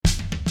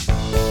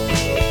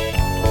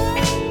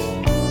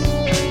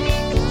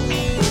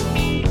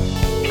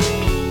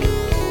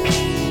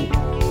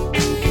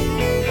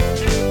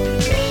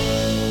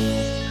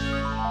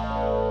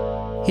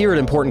Here at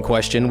Important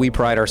Question, we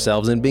pride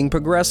ourselves in being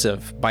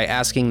progressive by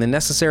asking the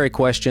necessary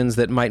questions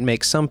that might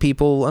make some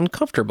people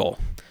uncomfortable.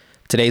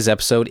 Today's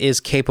episode is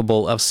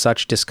capable of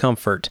such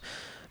discomfort.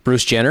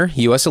 Bruce Jenner,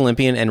 U.S.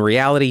 Olympian and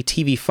reality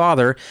TV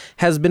father,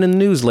 has been in the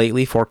news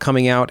lately for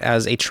coming out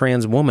as a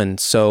trans woman.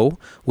 So,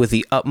 with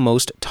the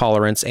utmost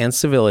tolerance and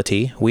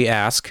civility, we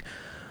ask,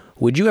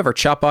 would you ever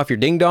chop off your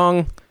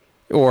ding-dong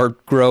or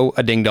grow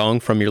a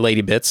ding-dong from your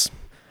lady bits?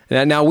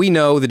 Now, we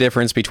know the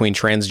difference between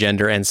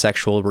transgender and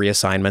sexual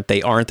reassignment.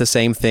 They aren't the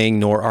same thing,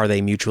 nor are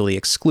they mutually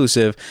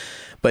exclusive.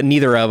 But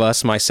neither of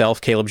us, myself,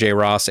 Caleb J.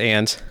 Ross,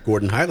 and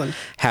Gordon Highland,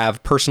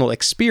 have personal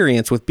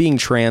experience with being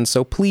trans,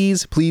 so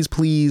please, please,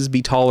 please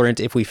be tolerant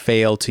if we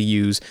fail to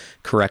use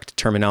correct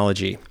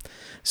terminology.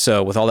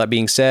 So with all that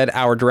being said,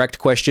 our direct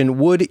question,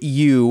 would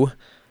you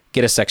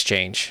get a sex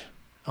change?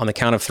 On the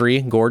count of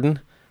three, Gordon,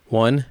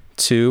 1,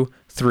 2,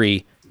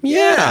 3.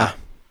 Yeah.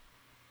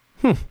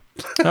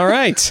 All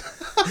right.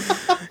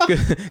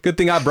 Good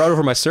thing I brought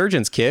over my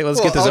surgeon's kit.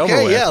 Let's get this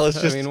over with. Yeah, let's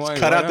just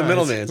cut out the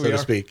middleman, so to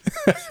speak.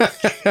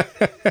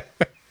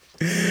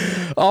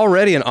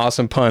 Already an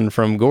awesome pun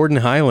from Gordon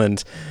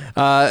Highland.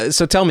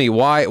 So tell me,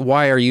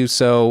 why are you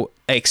so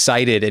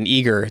excited and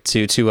eager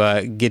to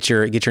get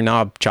your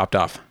knob chopped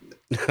off?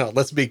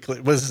 Let's be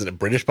clear. What is this, a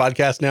British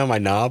podcast now? My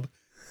knob?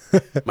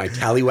 My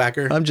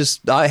tallywhacker? I'm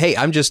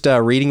just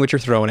reading what you're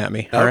throwing at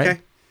me. All right.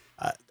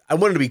 I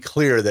wanted to be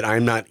clear that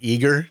I'm not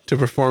eager to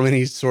perform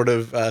any sort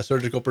of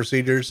surgical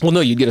procedures. Well, no,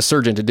 you'd get a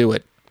surgeon to do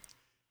it.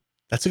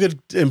 That's a good,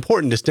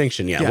 important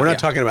distinction. Yeah, we're not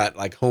talking about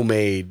like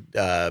homemade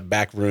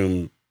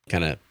backroom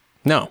kind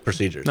of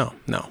procedures. No.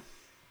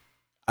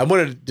 I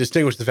want to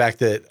distinguish the fact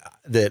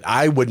that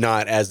I would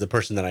not, as the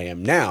person that I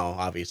am now,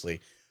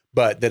 obviously,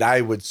 but that I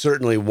would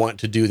certainly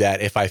want to do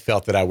that if I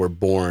felt that I were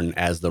born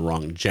as the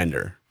wrong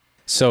gender.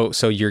 So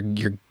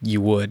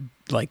you would,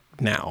 like,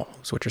 now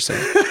is what you're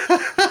saying.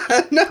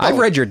 No. I've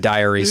read your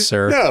diaries,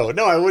 sir.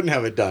 No, I wouldn't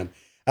have it done.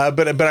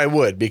 But I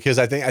would, because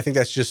I think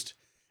that's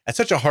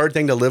such a hard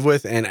thing to live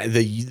with. And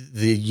the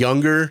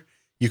younger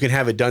you can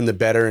have it done, the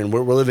better. And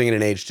we're living in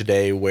an age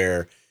today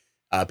where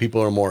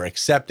people are more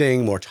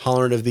accepting, more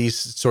tolerant of these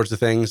sorts of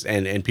things.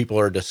 And people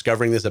are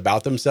discovering this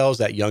about themselves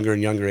at younger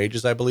and younger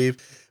ages, I believe.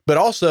 But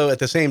also at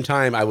the same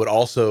time, I would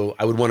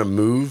want to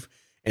move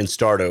and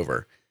start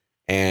over.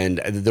 And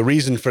the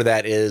reason for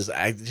that is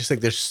I just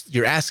think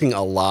you're asking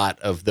a lot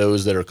of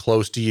those that are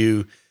close to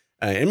you.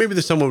 And maybe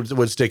there's someone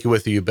would stick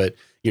with you, but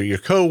your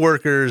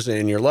coworkers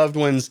and your loved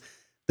ones,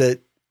 that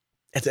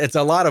it's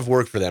a lot of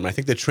work for them. I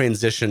think the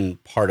transition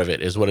part of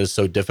it is what is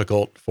so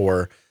difficult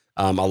for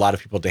a lot of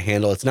people to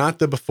handle. It's not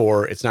the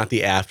before, it's not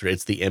the after,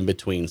 it's the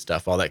in-between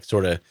stuff, all that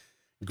sort of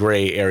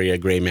gray area,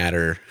 gray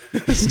matter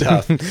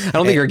stuff. I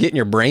don't think you're getting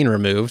your brain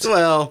removed.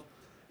 Well,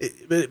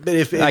 but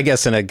if I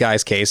guess in a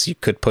guy's case, you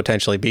could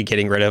potentially be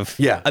getting rid of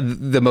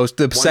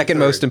the second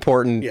most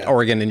important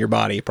organ in your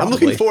body. Probably. I'm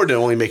looking forward to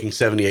only making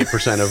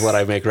 78% of what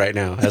I make right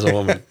now as a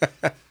woman.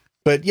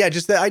 But yeah,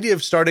 just the idea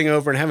of starting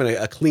over and having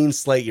a clean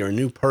slate. You're a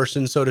new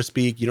person, so to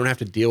speak. You don't have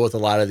to deal with a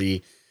lot of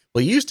you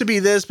used to be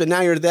this, but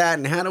now you're that.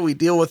 And how do we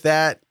deal with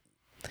that?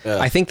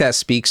 I think that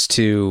speaks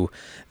to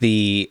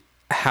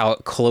how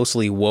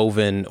closely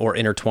woven or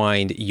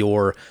intertwined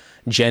your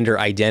gender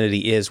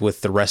identity is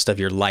with the rest of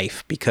your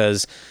life,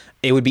 because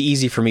it would be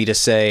easy for me to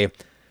say,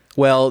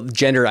 well,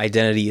 gender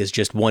identity is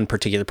just one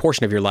particular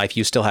portion of your life.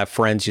 You still have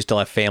friends, you still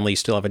have family, you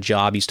still have a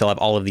job, you still have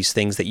all of these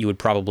things that you would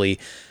probably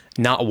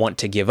not want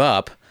to give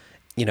up.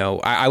 You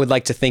know, I would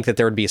like to think that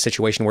there would be a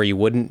situation where you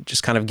wouldn't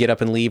just kind of get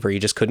up and leave, or you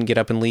just couldn't get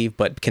up and leave.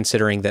 But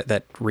considering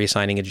that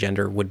reassigning a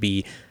gender would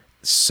be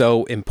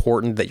so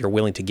important that you're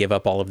willing to give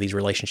up all of these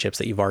relationships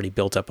that you've already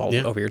built up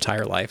over your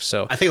entire life.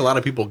 So I think a lot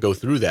of people go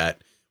through that.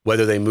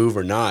 Whether they move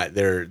or not,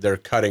 they're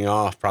cutting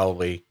off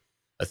probably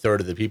a third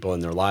of the people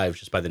in their lives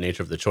just by the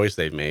nature of the choice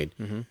they've made.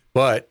 Mm-hmm.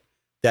 But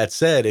that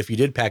said, if you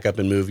did pack up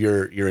and move,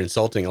 you're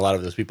insulting a lot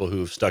of those people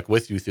who've stuck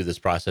with you through this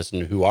process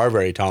and who are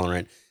very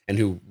tolerant and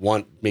who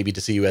want maybe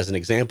to see you as an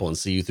example and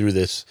see you through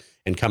this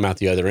and come out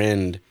the other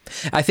end.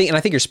 I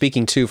think you're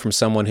speaking too from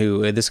someone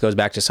who, this goes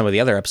back to some of the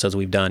other episodes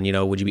we've done, you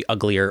know, would you be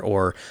uglier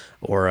or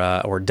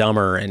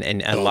dumber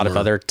and a lot of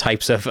other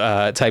types of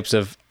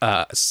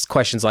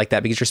questions like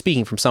that, because you're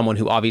speaking from someone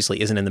who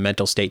obviously isn't in the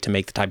mental state to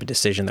make the type of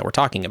decision that we're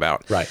talking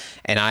about. Right.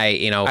 And I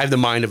have the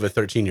mind of a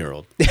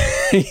 13-year-old.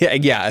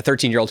 yeah, a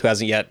 13-year-old who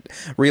hasn't yet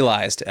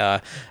realized.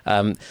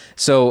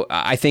 So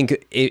I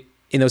think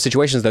in those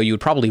situations, though, you would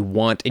probably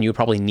want and you would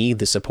probably need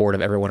the support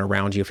of everyone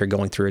around you if you're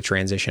going through a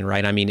transition,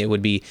 right? I mean,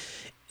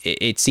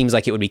 it seems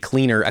like it would be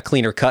a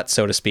cleaner cut,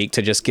 so to speak,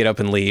 to just get up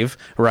and leave,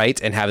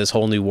 right? And have this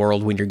whole new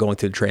world when you're going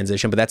through the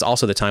transition. But that's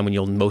also the time when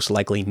you'll most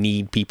likely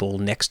need people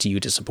next to you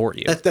to support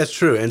you. That's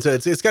true. And so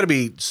it's got to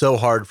be so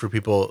hard for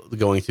people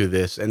going through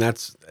this. And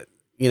that's,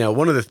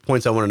 one of the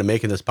points I wanted to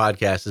make in this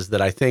podcast is that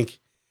I think,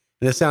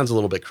 and this sounds a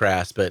little bit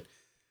crass, but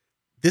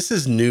this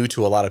is new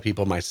to a lot of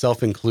people,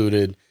 myself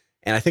included.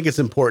 And I think it's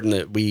important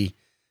that we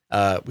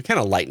kind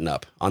of lighten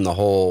up on the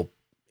whole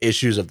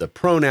issues of the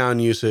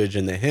pronoun usage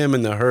and the him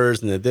and the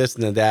hers and the this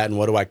and the that and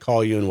what do I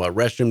call you and what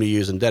restroom to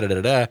use and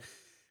da-da-da-da.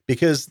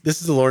 because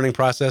this is a learning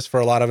process for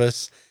a lot of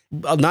us.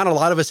 Not a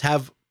lot of us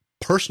have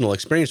personal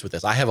experience with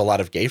this. I have a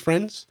lot of gay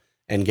friends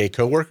and gay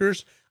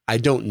coworkers. I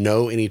don't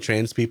know any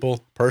trans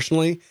people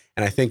personally.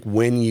 And I think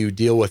when you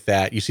deal with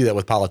that, you see that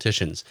with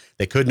politicians.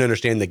 They couldn't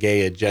understand the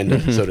gay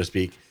agenda, so to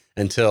speak,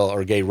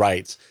 or gay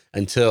rights,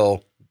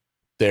 until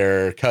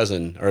their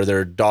cousin or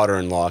their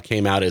daughter-in-law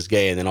came out as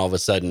gay. And then all of a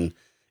sudden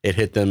it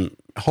hit them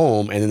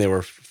home, and then they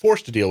were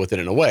forced to deal with it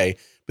in a way,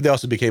 but they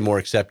also became more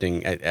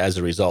accepting as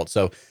a result.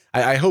 So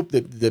I hope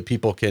that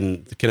people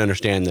can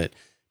understand that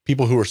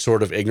people who are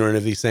sort of ignorant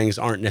of these things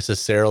aren't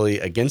necessarily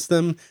against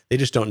them. They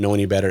just don't know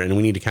any better. And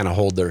we need to kind of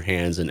hold their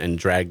hands and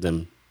drag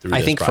them through I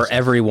this think process. for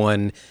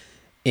everyone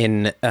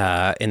in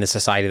the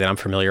society that I'm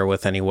familiar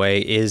with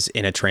anyway, is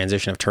in a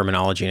transition of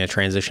terminology and a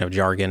transition of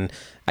jargon.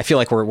 I feel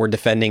like we're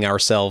defending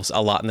ourselves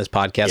a lot in this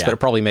podcast, but it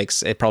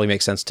probably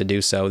makes sense to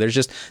do so.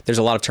 There's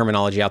a lot of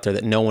terminology out there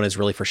that no one is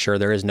really for sure.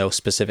 There is no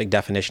specific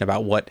definition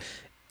about what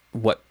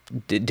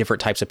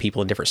different types of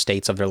people in different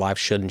states of their lives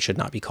should and should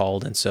not be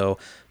called. And so,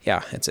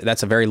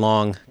 that's a very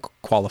long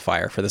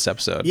qualifier for this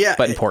episode. Yeah,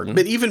 but important.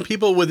 But even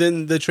people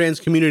within the trans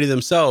community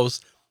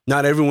themselves,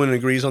 not everyone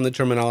agrees on the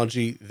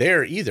terminology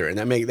there either, and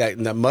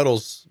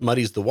that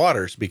muddies the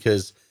waters,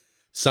 because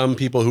some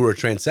people who are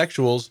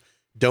transsexuals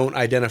don't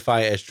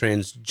identify as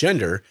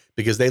transgender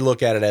because they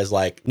look at it as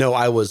like, no,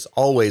 I was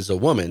always a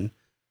woman,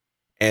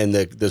 and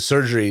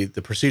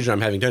the procedure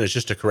I'm having done is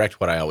just to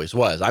correct what I always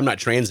was. I'm not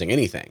transing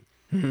anything.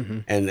 Mm-hmm.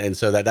 And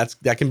so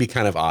that can be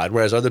kind of odd.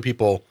 Whereas other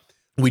people,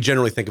 we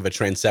generally think of a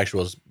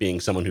transsexual as being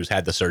someone who's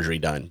had the surgery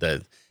done,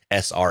 the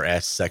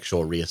SRS,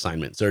 sexual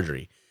reassignment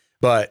surgery.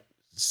 But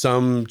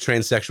some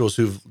transsexuals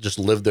who've just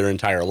lived their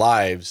entire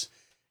lives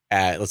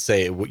at, let's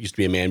say, what used to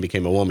be a man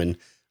became a woman,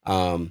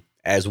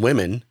 as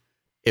women,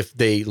 if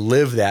they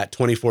live that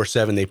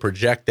 24/7, they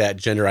project that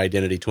gender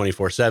identity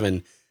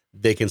 24/7,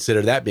 they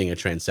consider that being a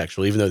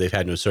transsexual, even though they've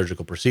had no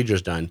surgical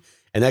procedures done.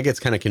 And that gets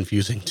kind of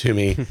confusing to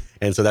me.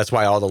 And so that's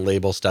why all the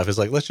label stuff is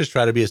like, let's just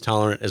try to be as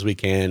tolerant as we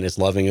can, as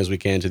loving as we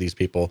can to these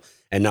people,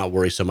 and not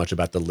worry so much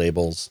about the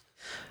labels.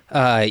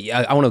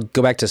 I want to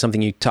go back to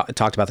something you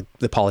talked about,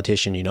 the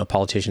politician. You know,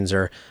 politicians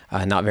are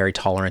not very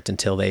tolerant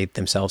until they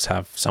themselves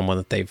have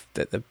someone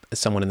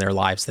someone in their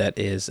lives that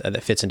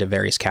fits into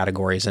various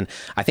categories. And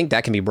I think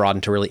that can be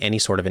broadened to really any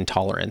sort of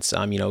intolerance.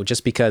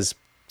 Just because,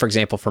 for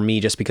example, for me,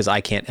 just because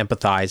I can't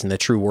empathize in the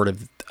true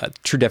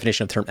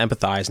definition of the term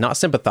empathize, not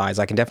sympathize.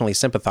 I can definitely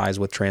sympathize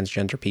with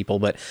transgender people,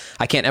 but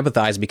I can't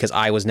empathize because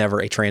I was never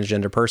a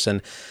transgender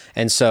person.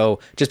 And so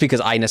just because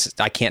I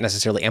can't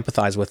necessarily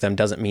empathize with them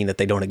doesn't mean that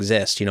they don't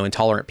exist.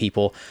 Intolerant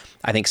people,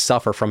 I think,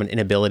 suffer from an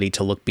inability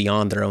to look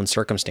beyond their own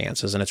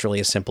circumstances. And it's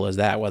really as simple as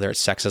that, whether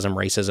it's sexism,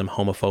 racism,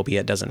 homophobia,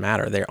 it doesn't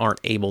matter. They aren't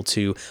able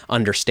to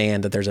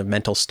understand that there's a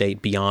mental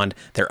state beyond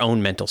their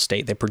own mental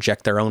state. They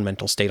project their own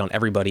mental state on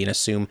everybody and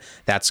assume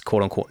that's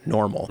quote unquote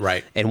normal.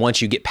 Right. And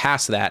once you get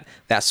past that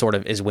sort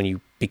of is when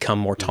you become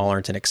more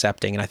tolerant and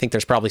accepting. And I think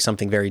there's probably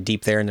something very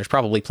deep there. And there's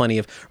probably plenty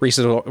of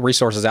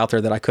resources out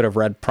there that I could have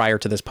read prior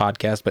to this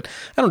podcast, but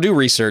I don't do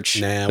research.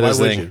 Nah, why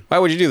would you? Why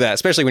would you do that?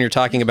 Especially when you're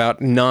talking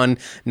about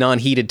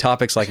non-heated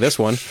topics like this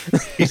one.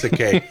 Piece of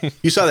cake.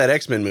 You saw that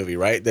X-Men movie,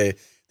 right? They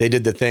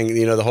did the thing,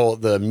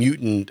 the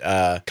mutant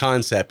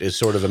concept is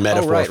sort of a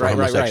metaphor for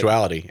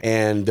homosexuality. Right.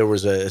 And there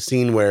was a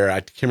scene where,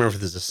 I can't remember if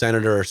it was a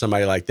senator or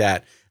somebody like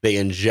that, they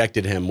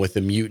injected him with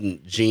the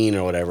mutant gene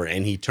or whatever,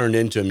 and he turned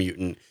into a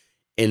mutant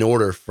in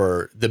order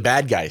for, the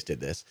bad guys did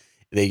this.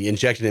 They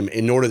injected him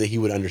in order that he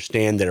would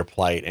understand their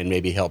plight and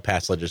maybe help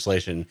pass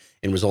legislation.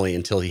 And it was only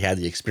until he had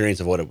the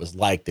experience of what it was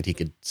like that he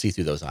could see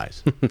through those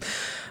eyes.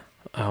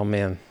 Oh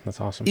man,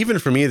 that's awesome. Even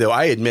for me though,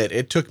 I admit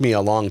it took me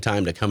a long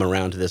time to come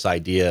around to this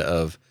idea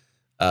of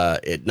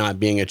it not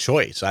being a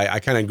choice. I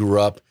kind of grew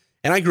up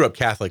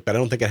Catholic, but I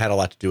don't think it had a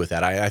lot to do with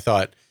that. I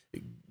thought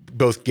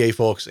both gay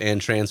folks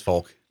and trans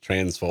folk.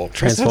 Sounds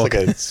like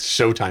a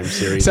Showtime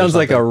series. Sounds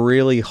like a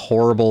really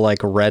horrible, like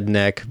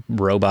redneck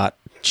robot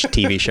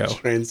TV show.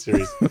 Trans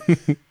series.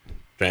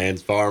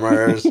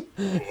 Transformers.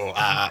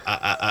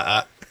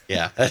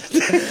 Yeah.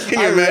 Can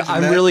you imagine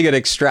I'm really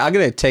going to I'm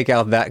going to take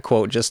out that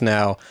quote just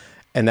now,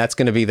 and that's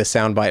going to be the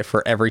soundbite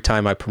for every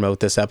time I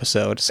promote this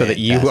episode, so that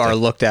you are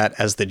looked at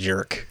as the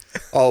jerk.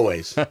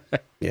 Always.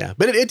 Yeah.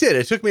 But it did.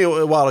 It took me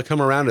a while to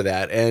come around to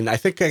that. And I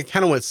think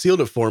kind of what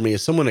sealed it for me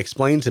is someone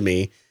explained to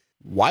me,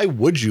 why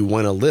would you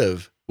want to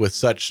live with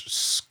such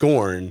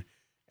scorn?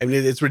 I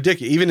mean, it's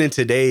ridiculous. Even in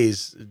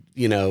today's,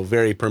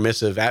 very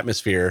permissive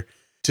atmosphere,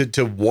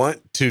 to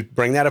want to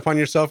bring that upon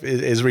yourself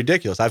is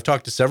ridiculous. I've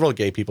talked to several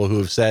gay people who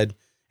have said,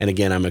 and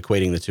again, I'm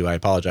equating the two, I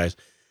apologize.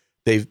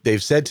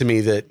 They've said to me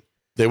that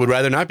they would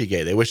rather not be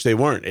gay. They wish they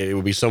weren't. It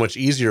would be so much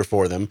easier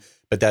for them,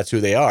 but that's who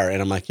they are.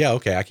 And I'm like, yeah,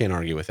 okay, I can't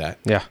argue with that.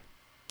 Yeah,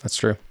 that's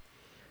true.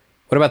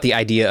 What about the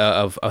idea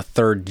of a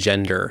third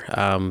gender?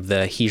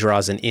 The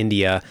Hijras in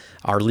India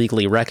are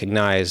legally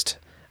recognized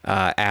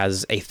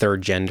as a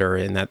third gender,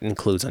 and that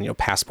includes on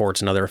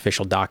passports and other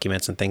official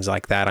documents and things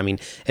like that. I mean,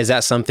 is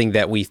that something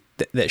that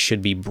that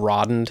should be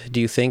broadened?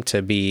 Do you think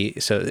to be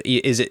so?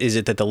 Is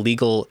it that the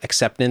legal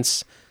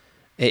acceptance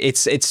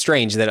It's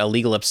strange that a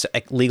legal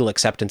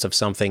acceptance of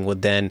something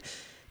would then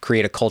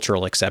create a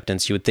cultural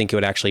acceptance. You would think it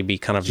would actually be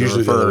kind of the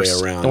usually reverse. the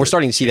other way around. And we're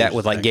starting to see that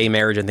with like gay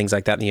marriage and things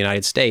like that in the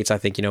United States. I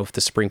think, if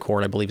the Supreme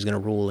Court, I believe, is going to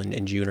rule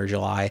in June or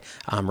July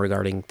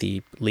regarding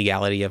the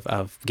legality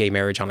of gay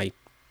marriage on a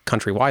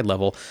countrywide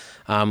level,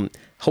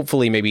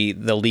 hopefully maybe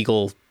the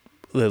legal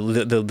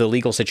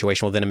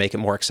situation will then make it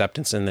more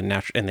acceptance in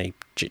the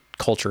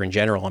culture in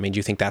general. I mean, do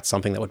you think that's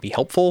something that would be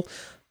helpful?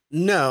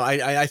 No,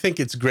 I think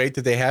it's great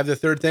that they have the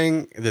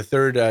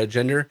third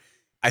gender.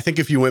 I think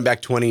if you went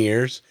back 20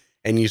 years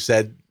and you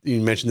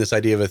mentioned this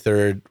idea of a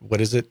third, what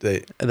is it?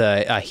 The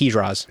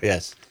Hijras.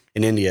 Yes,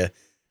 in India,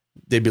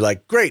 they'd be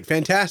like, great,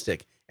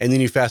 fantastic. And then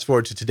you fast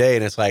forward to today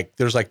and it's like,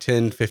 there's like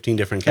 10, 15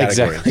 different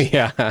categories. Exactly.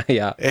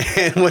 Yeah.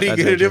 And what are you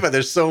going to do about it?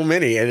 There's so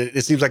many. And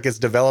it seems like it's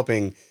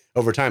developing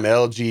over time.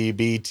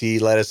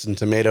 LGBT, lettuce and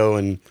tomato.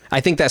 And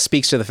I think that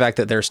speaks to the fact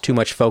that there's too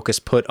much focus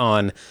put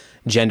on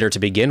gender to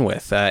begin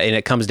with. And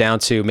it comes down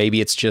to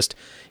maybe it's just,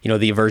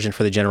 the aversion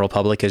for the general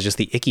public is just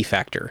the icky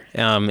factor.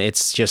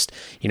 It's just,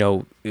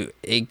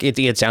 it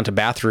gets down to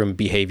bathroom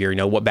behavior.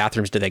 What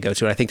bathrooms do they go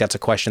to? And I think that's a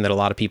question that a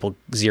lot of people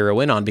zero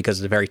in on because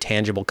it's a very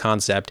tangible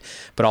concept,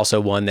 but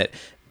also one that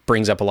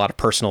brings up a lot of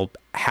personal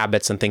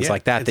habits and things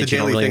like that you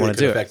don't really want to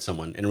do. Affect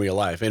someone in real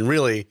life. And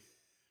really,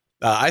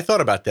 I thought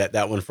about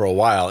that one for a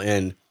while.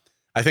 And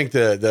I think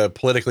the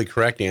politically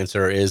correct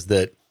answer is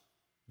that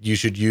you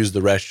should use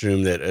the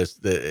restroom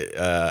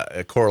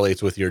that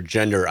correlates with your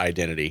gender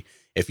identity.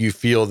 If you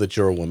feel that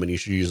you're a woman, you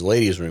should use the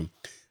ladies' room.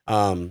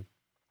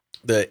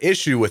 The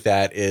issue with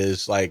that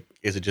is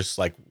it just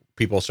like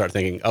people start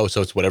thinking, oh,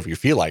 so it's whatever you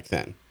feel like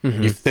then.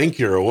 Mm-hmm. You think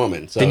you're a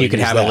woman. So then you could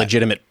have a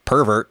legitimate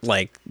pervert,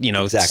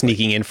 Exactly.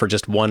 sneaking in for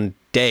just one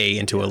day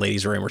into a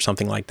ladies' room or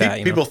something like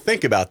that. People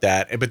think about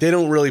that, but they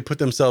don't really put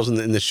themselves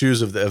in the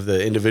shoes of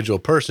the individual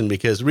person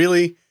because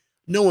really,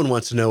 no one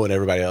wants to know what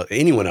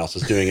anyone else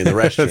is doing in the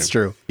restroom. That's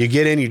true. You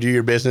get in, you do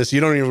your business. You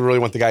don't even really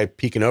want the guy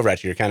peeking over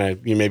at you. You're kind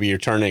of, maybe you're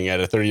turning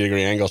at a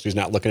 30-degree angle so he's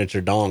not looking at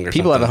your dong or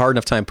People something. have a hard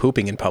enough time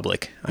pooping in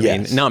public. I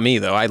mean, not me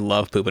though. I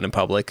love pooping in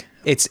public.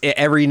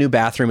 Every new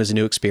bathroom is a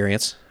new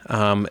experience.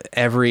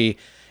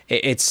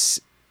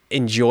 It's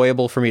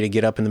enjoyable for me to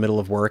get up in the middle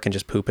of work and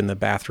just poop in the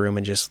bathroom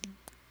and just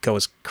go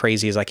as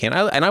crazy as I can.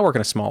 And I work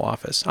in a small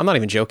office. I'm not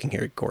even joking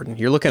here, Gordon.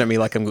 You're looking at me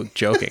like I'm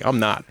joking. I'm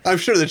not. I'm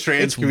sure the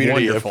trans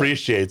community wonderful.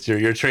 Appreciates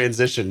your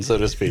transition, so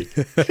to speak.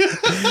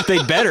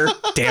 They better,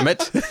 damn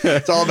it.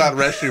 It's all about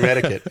restroom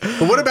etiquette.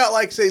 But what about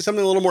say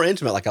something a little more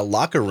intimate, like a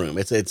locker room?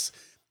 It's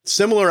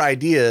similar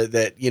idea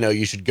that,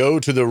 you should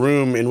go to the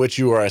room in which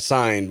you are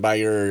assigned by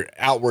your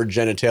outward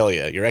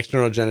genitalia, your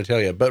external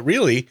genitalia. But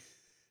really,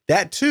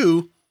 that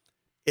too,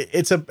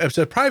 it's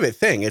a private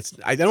thing.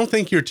 I don't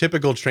think your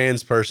typical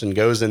trans person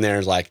goes in there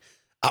and is like,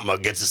 I'm going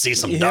to get to see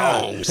some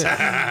dongs.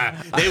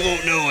 They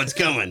won't know what's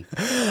coming.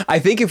 I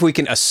think if we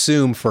can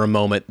assume for a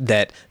moment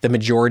that the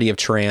majority of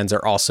trans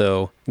are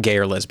also gay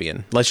or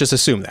lesbian, let's just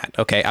assume that.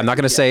 Okay. I'm not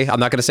going to say it's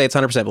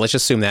 100%, but let's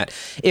just assume that.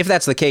 If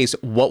that's the case,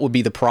 what would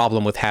be the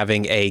problem with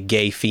having a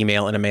gay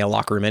female in a male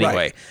locker room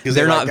anyway? Right.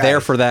 They're not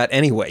there for that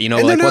anyway. And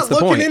what's the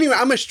point? Anyway,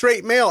 I'm a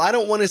straight male. I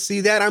don't want to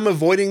see that. I'm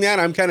avoiding that.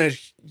 I'm kind of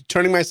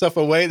turning myself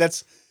away.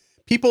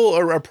 People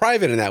are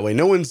private in that way.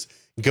 No one's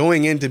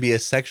going in to be a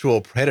sexual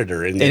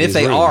predator. And if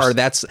they are,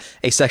 that's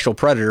a sexual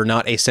predator,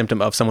 not a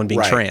symptom of someone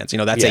being trans.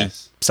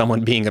 That's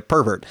someone being a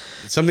pervert.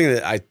 Something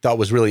that I thought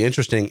was really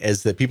interesting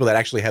is that people that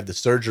actually have the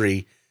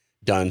surgery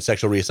done,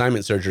 sexual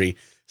reassignment surgery,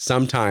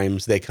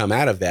 sometimes they come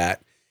out of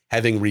that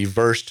having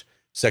reversed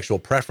sexual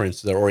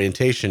preference, their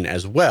orientation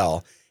as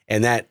well.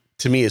 And that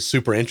to me is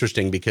super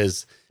interesting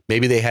because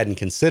maybe they hadn't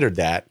considered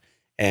that.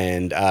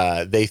 And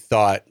they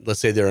thought,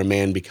 let's say they're a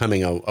man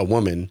becoming a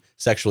woman,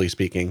 sexually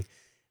speaking,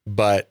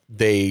 but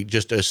they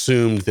just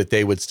assumed that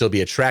they would still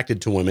be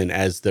attracted to women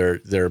as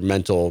their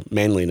mental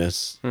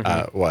manliness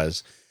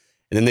was.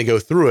 And then they go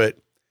through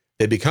it,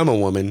 they become a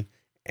woman,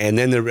 and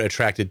then they're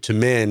attracted to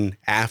men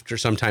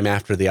sometime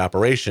after the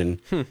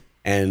operation.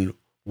 And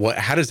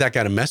how does that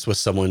kind of mess with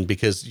someone?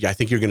 Because I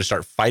think you're going to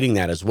start fighting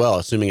that as well,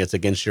 assuming it's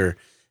against your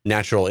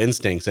natural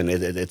instincts and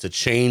it's a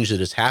change that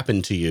has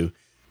happened to you.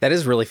 That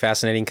is really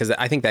fascinating because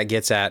I think that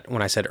gets at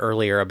when I said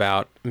earlier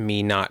about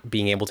me not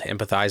being able to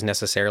empathize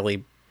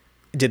necessarily.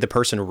 Did the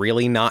person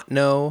really not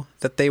know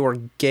that they were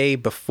gay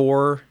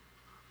before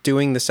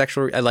doing the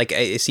sexual?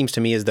 It seems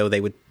to me as though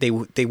they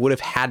would have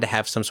had to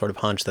have some sort of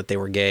hunch that they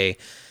were gay,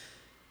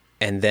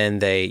 and then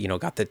they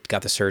got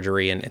the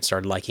surgery and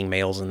started liking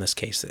males in this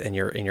case in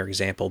your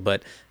example.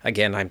 But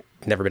again, I've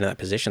never been in that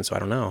position, so I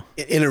don't know.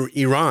 In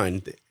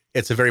Iran,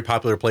 it's a very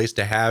popular place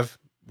to have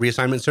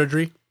reassignment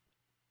surgery,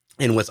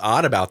 and what's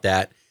odd about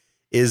that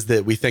is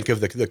that we think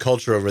of the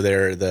culture over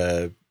there,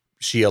 the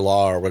Shia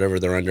law or whatever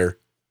they're under.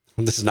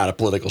 This is not a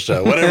political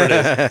show. Whatever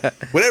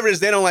it is,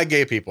 they don't like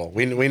gay people.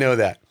 We know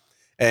that.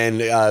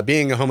 And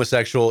being a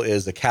homosexual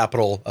is a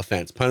capital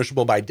offense,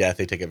 punishable by death.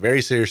 They take it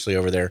very seriously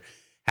over there.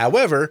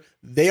 However,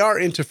 they are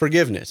into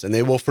forgiveness, and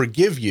they will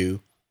forgive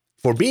you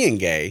for being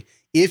gay,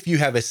 if you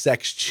have a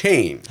sex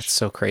change. That's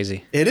so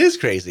crazy. It is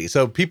crazy.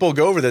 So people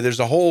go over there. There's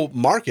a whole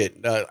market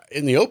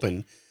in the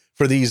open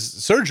for these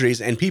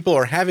surgeries, and people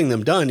are having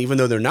them done even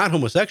though they're not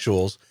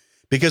homosexuals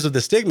because of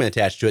the stigma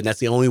attached to it. And that's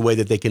the only way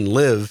that they can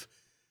live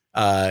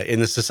in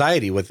the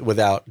society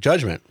without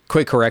judgment.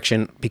 Quick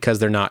correction, because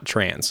they're not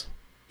trans.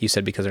 You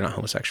said because they're not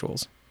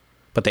homosexuals.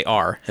 But they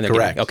are. And they're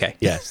correct. Okay.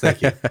 Yes,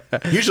 thank you.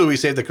 Usually we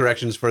save the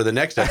corrections for the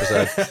next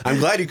episode. I'm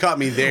glad you caught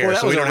me there. Well,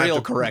 that so was we a don't real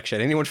have to correction.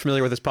 Anyone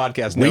familiar with this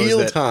podcast knows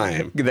real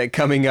time. that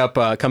coming up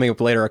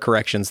later are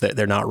corrections that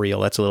they're not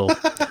real. That's a little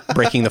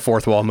breaking the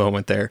fourth wall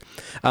moment there.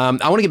 I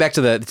want to get back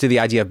to the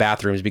idea of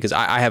bathrooms, because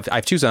I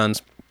have 2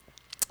 sons,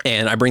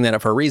 and I bring that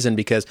up for a reason,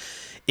 because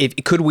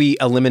could we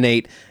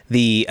eliminate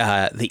the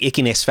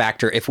ickiness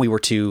factor if we were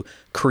to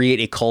create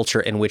a culture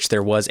in which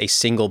there was a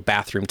single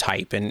bathroom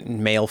type, and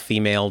male,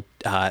 female,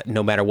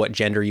 no matter what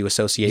gender you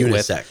associate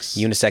with,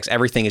 unisex,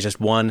 everything is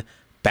just one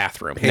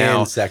bathroom.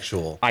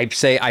 Pansexual. I'd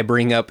say I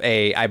bring up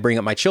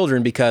my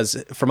children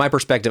because, from my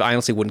perspective, I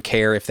honestly wouldn't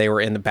care if they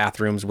were in the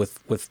bathrooms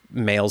with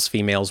males,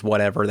 females,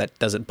 whatever. That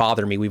doesn't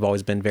bother me. We've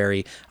always been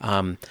very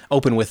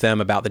open with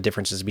them about the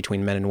differences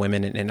between men and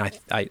women, and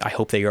I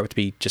hope they grow up to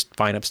be just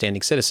fine,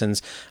 upstanding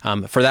citizens.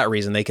 For that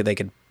reason, they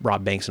could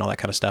rob banks and all that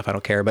kind of stuff. I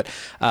don't care. But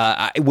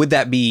would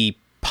that be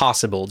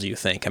possible, do you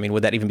think? I mean,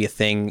 would that even be a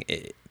thing?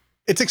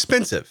 It's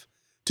expensive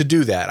to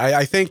do that.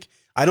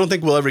 I don't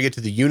think we'll ever get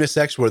to the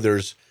unisex where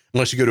there's,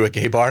 unless you go to a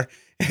gay bar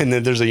and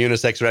then there's a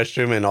unisex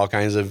restroom and all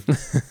kinds of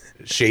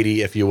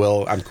shady, if you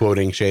will, I'm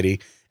quoting shady,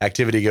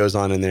 activity goes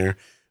on in there.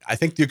 I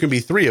think there can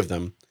be 3 of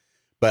them,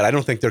 but I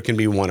don't think there can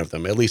be 1 of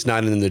them, at least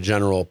not in the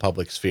general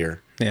public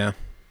sphere. Yeah.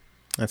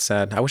 That's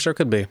sad. I wish there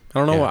could be. I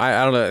don't know.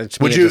 Yeah. I don't know.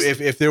 Would you,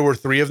 if there were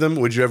 3 of them,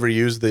 would you ever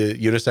use the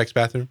unisex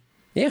bathroom?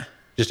 Yeah.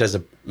 Just as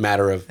a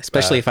matter of,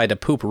 especially if I had to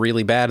poop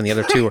really bad and the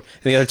other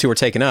two were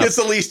taken up. It's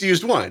the least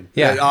used one.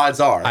 Yeah,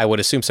 odds are. I would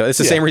assume so. It's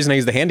the same reason I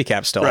use the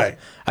handicap stall. Right.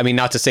 I mean,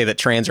 not to say that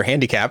trans are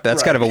handicapped.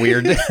 That's kind of a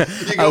weird,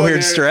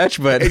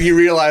 stretch. But and you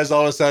realize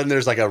all of a sudden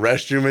there's like a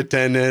restroom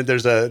attendant.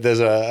 There's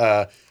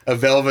a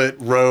velvet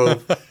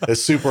robe, a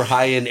super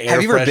high end air.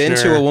 Have you ever freshener. been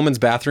to a woman's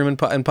bathroom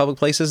in public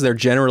places? They're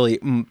generally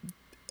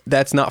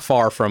that's not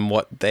far from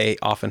what they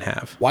often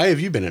have. Why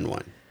have you been in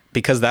one?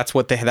 Because that's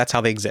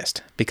how they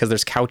exist. Because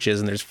there's couches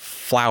and there's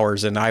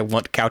flowers, and I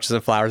want couches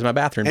and flowers in my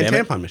bathroom. And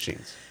damn tampon it.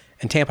 machines.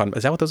 And tampon,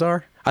 is that what those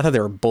are? I thought they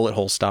were a bullet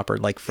hole stopper.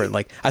 I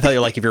thought you're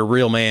like, if you're a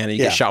real man and you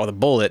get shot with a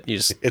bullet, you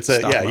just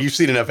you've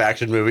seen enough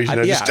action movies.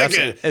 Just stick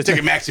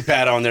a maxi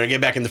pad on there and get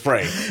back in the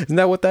frame. Isn't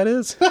that what that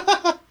is?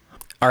 All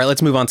right,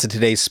 let's move on to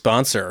today's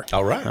sponsor.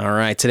 All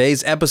right.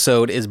 Today's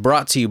episode is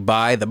brought to you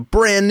by the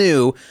brand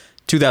new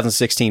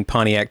 2016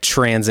 Pontiac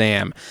Trans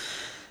Am.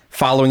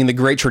 Following the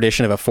great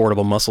tradition of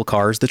affordable muscle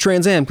cars, the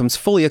Trans Am comes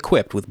fully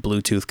equipped with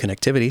Bluetooth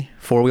connectivity,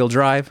 4-wheel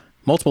drive,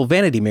 multiple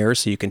vanity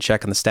mirrors so you can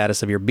check on the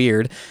status of your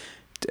beard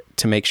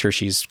to make sure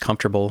she's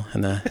comfortable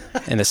in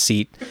the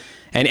seat,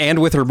 and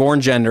with her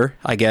born gender,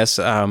 I guess.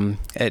 I'll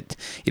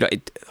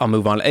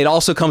move on. It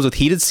also comes with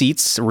heated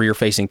seats,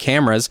 rear-facing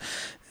cameras.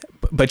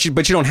 But you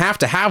don't have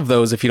to have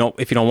those if you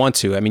don't want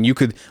to. I mean, you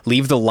could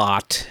leave the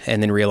lot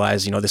and then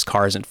realize, this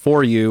car isn't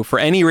for you for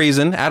any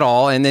reason at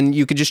all, and then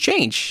you could just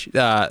change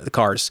the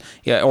cars.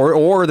 Yeah,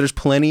 or there's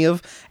plenty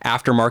of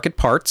aftermarket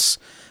parts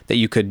that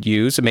you could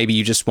use. Maybe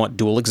you just want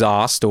dual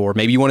exhaust, or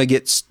maybe you want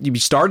to you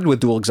started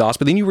with dual exhaust,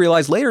 but then you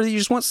realize later that you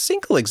just want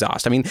single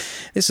exhaust. I mean,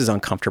 this is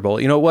uncomfortable.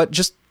 You know what?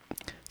 Just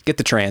get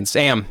the Trans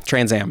Am.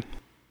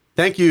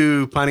 Thank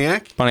you,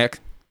 Pontiac.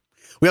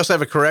 We also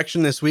have a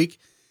correction this week.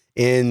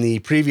 In the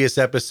previous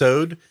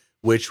episode,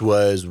 which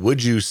was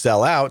Would You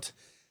Sell Out?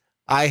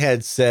 I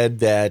had said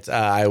that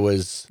I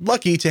was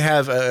lucky to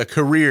have a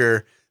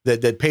career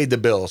that paid the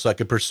bill so I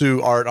could pursue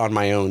art on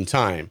my own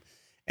time,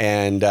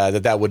 and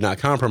that would not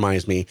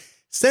compromise me.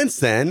 Since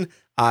then,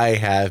 I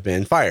have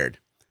been fired,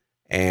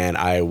 and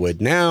I would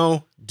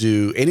now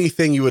do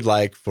anything you would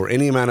like for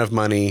any amount of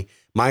money.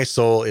 My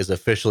soul is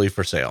officially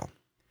for sale.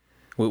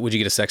 Would you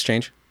get a sex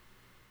change?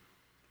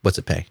 What's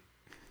it pay?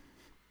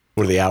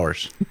 What are the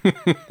hours?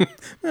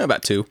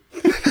 About 2.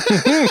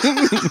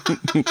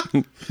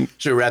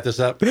 Should we wrap this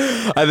up?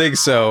 I think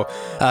so.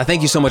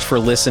 Thank you so much for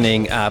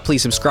listening.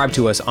 Please subscribe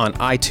to us on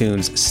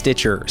iTunes,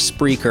 Stitcher,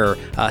 Spreaker,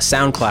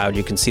 SoundCloud.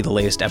 You can see the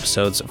latest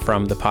episodes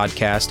from the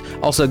podcast.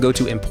 Also, go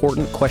to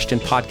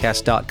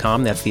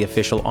importantquestionpodcast.com. That's the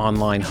official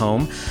online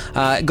home.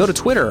 Go to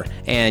Twitter,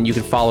 and you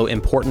can follow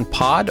Important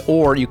Pod,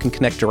 or you can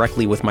connect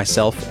directly with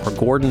myself or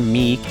Gordon,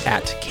 me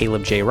at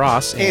Caleb J.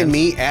 Ross. And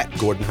me at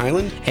Gordon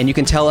Highland. And you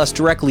can tell us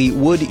directly,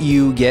 would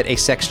you get a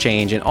sex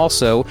change? And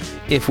also,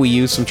 if we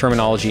use some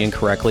terminology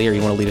incorrectly, or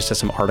you want to lead us to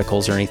some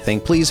articles or anything,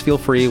 please feel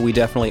free. We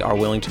definitely are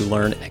willing to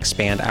learn and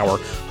expand our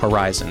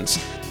horizons.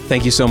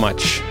 Thank you so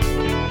much.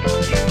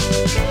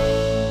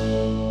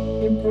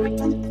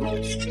 Important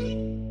question.